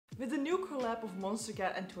With the new collab of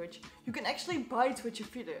MonsterCat and Twitch, you can actually buy Twitch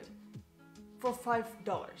affiliate for $5.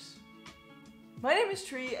 My name is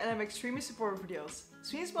Tree and I'm extremely supportive videos.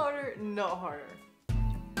 Stream smarter, not harder.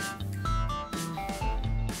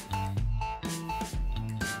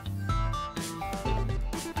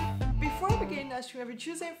 Before I begin, I stream every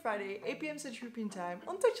Tuesday and Friday, 8 PM Central European Time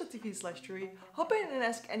on twitch.tv/Tree. Hop in and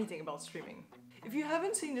ask anything about streaming. If you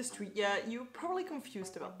haven't seen this tweet yet, you're probably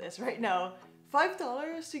confused about this right now.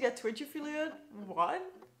 $5 to get Twitch affiliate? What?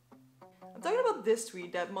 I'm talking about this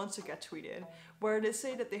tweet that MonsterCat tweeted, where they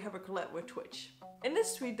say that they have a collab with Twitch. In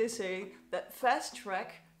this tweet they say that fast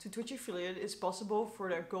track to Twitch affiliate is possible for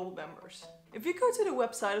their gold members. If you go to the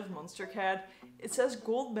website of MonsterCat, it says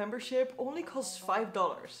gold membership only costs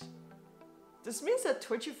 $5. This means that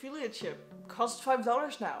Twitch affiliateship costs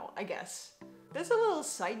 $5 now, I guess. There's a little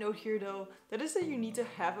side note here though, that is that you need to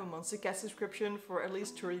have a MonsterCat subscription for at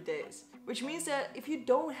least 30 days. Which means that if you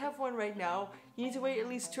don't have one right now, you need to wait at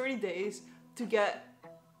least 30 days to get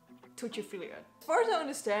Twitch affiliate. As far as I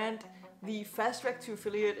understand, the fast track to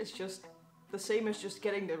affiliate is just the same as just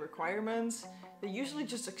getting the requirements. They usually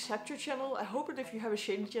just accept your channel. I hope that if you have a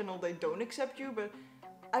shady channel they don't accept you, but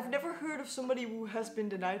I've never heard of somebody who has been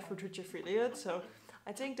denied for Twitch affiliate, so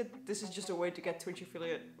I think that this is just a way to get Twitch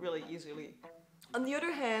affiliate really easily. On the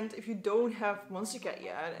other hand, if you don't have MonsterCat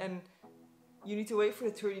yet and you need to wait for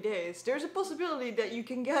the 30 days, there's a possibility that you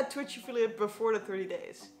can get Twitch affiliate before the 30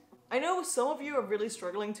 days. I know some of you are really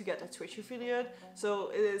struggling to get a Twitch affiliate, so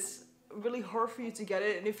it is really hard for you to get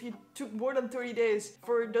it, and if you took more than 30 days,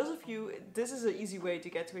 for those of you, this is an easy way to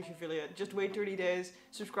get Twitch affiliate. Just wait 30 days,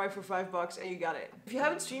 subscribe for $5 and you got it. If you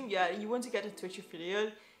haven't streamed yet and you want to get a Twitch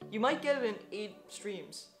affiliate, you might get it in 8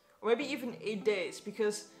 streams, or maybe even 8 days,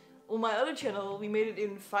 because on my other channel we made it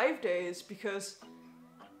in 5 days because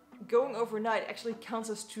going overnight actually counts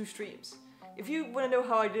as 2 streams. If you want to know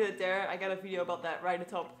how I did it there, I got a video about that right at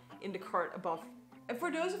the top in the card above. And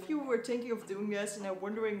for those of you who are thinking of doing this and are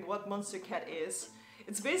wondering what MonsterCat is,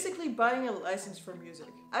 it's basically buying a license for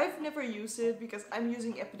music. I've never used it because I'm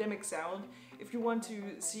using Epidemic Sound. If you want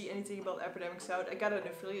to see anything about Epidemic Sound, I got an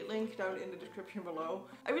affiliate link down in the description below.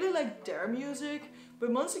 I really like their music,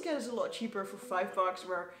 but MonsterCat is a lot cheaper for $5,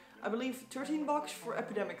 where I believe $13 for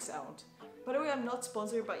Epidemic Sound. By the way, I'm not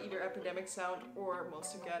sponsored by either Epidemic Sound or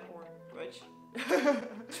MonsterCat or Twitch.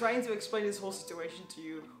 Trying to explain this whole situation to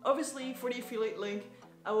you. Obviously, for the affiliate link,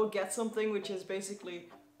 I will get something which is basically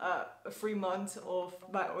a free month of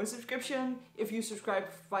my own subscription if you subscribe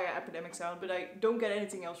via Epidemic Sound, but I don't get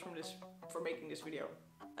anything else from this for making this video.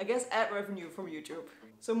 I guess ad revenue from YouTube.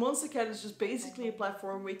 So MonsterCat is just basically a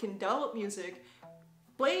platform where you can download music,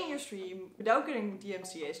 play in your stream without getting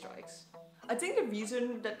DMCA strikes. I think the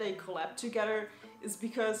reason that they collab together is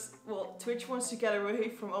because, well, Twitch wants to get away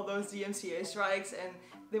from all those DMCA strikes and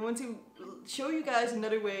they want to show you guys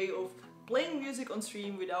another way of playing music on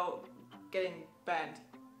stream without getting banned.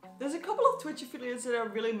 There's a couple of Twitch affiliates that are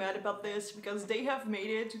really mad about this because they have made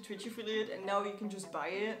it to Twitch affiliate and now you can just buy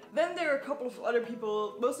it. Then there are a couple of other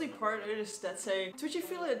people, mostly partners, that say Twitch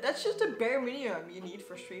affiliate, that's just a bare minimum you need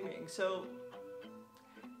for streaming, so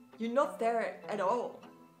you're not there at all.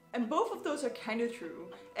 And both of those are kind of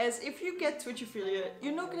true, as if you get Twitch affiliate,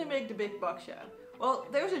 you're not gonna make the big bucks yet. Well,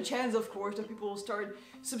 there's a chance, of course, that people will start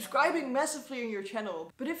subscribing massively on your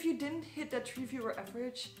channel, but if you didn't hit that 3 viewer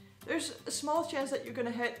average, there's a small chance that you're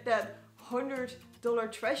gonna hit that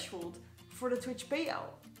 $100 threshold for the Twitch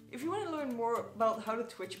payout. If you want to learn more about how the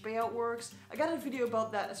Twitch payout works, I got a video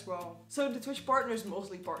about that as well. So the Twitch partners,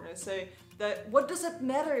 mostly partners, say that what does it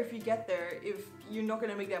matter if you get there if you're not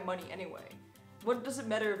gonna make that money anyway? What does it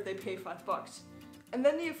matter if they pay $5? And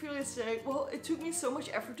then the affiliates say, well, it took me so much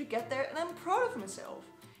effort to get there and I'm proud of myself.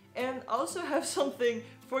 And I also have something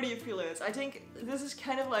for the affiliates. I think this is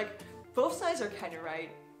kind of like, both sides are kind of right.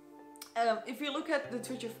 If you look at the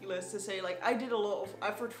Twitch affiliates, they say like, I did a lot of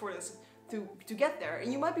effort for this to get there.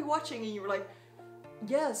 And you might be watching and you're like,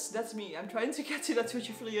 yes, that's me. I'm trying to get to that Twitch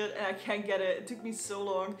affiliate and I can't get it. It took me so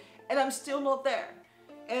long and I'm still not there.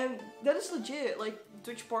 And that is legit. Like,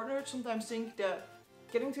 Twitch partners sometimes think that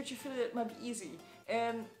getting Twitch affiliate might be easy.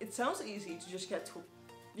 And it sounds easy to just get to,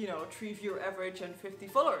 you know, 3 viewer average and 50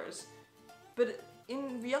 followers. But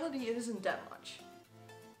in reality, it isn't that much.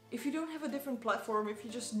 If you don't have a different platform, if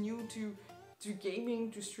you're just new to gaming,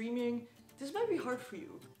 to streaming, this might be hard for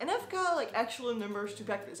you. And I've got like actual numbers to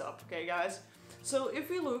back this up, okay guys? So if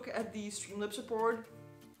we look at the Streamlabs report,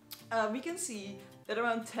 we can see that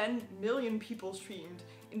around 10 million people streamed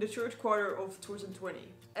in the third quarter of 2020.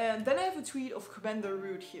 And then I have a tweet of Commander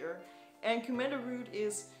Root here. And Commander Root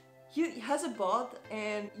is He has a bot,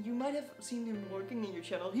 and you might have seen him lurking in your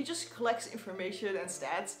channel. He just collects information and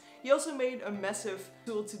stats. He also made a massive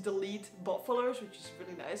tool to delete bot followers, which is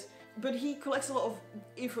really nice. But he collects a lot of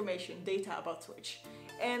information, data about Twitch.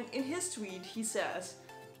 And in his tweet, he says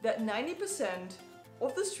that 90%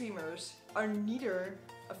 of the streamers are neither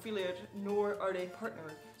affiliate nor are they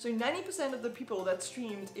partner. So 90% of the people that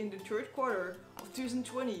streamed in the third quarter of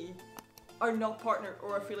 2020 are not partnered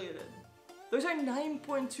or affiliated. Those are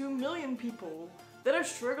 9.2 million people that are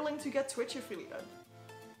struggling to get Twitch affiliate.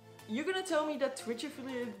 You're gonna tell me that Twitch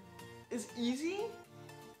affiliate is easy?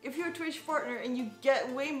 If you're a Twitch partner and you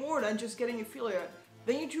get way more than just getting affiliate,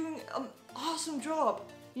 then you're doing an awesome job.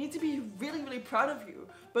 You need to be really, really proud of you.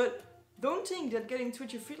 But don't think that getting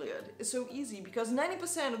Twitch affiliate is so easy, because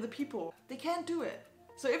 90% of the people, they can't do it.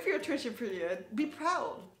 So if you're a Twitch affiliate, be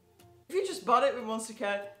proud. If you just bought it with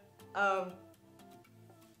MonsterCat,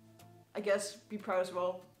 I guess be proud as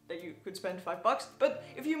well that you could spend $5. But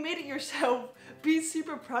if you made it yourself, be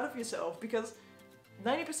super proud of yourself, because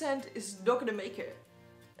 90% is not gonna make it.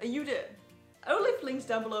 And you did. I will leave links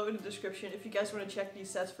down below in the description if you guys want to check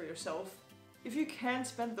these stats for yourself. If you can't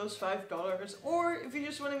spend those $5, or if you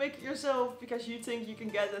just want to make it yourself because you think you can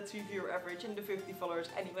get that 2 viewer average and the 50 followers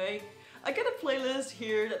anyway, I got a playlist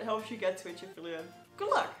here that helps you get Twitch affiliate. Good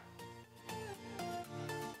luck!